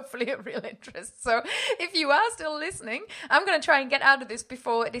 there's hopefully a real interest. So if you are still listening, I'm going to try and get out of this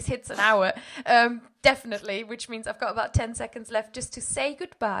before this hits an hour. Definitely, which means I've got about 10 seconds left just to say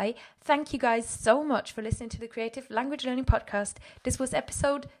goodbye. Thank you guys so much for listening to the Creative Language Learning Podcast. This was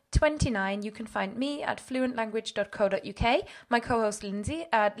episode 29. You can find me at fluentlanguage.co.uk, my co-host Lindsay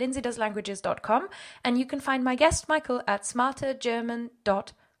at lindsaydoeslanguages.com, and you can find my guest Michael at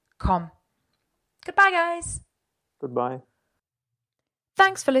smartergerman.com. Goodbye, guys. Goodbye.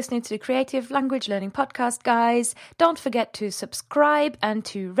 Thanks for listening to the Creative Language Learning Podcast, guys. Don't forget to subscribe and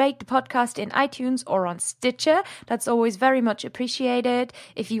to rate the podcast in iTunes or on Stitcher. That's always very much appreciated.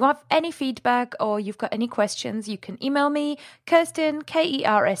 If you have any feedback or you've got any questions, you can email me, Kerstin,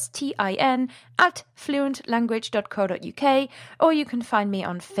 Kerstin, at fluentlanguage.co.uk, or you can find me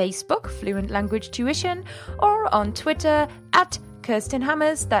on Facebook, Fluent Language Tuition, or on Twitter at Kerstin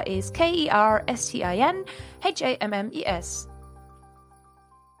Hammers, that is Kerstin Hammes.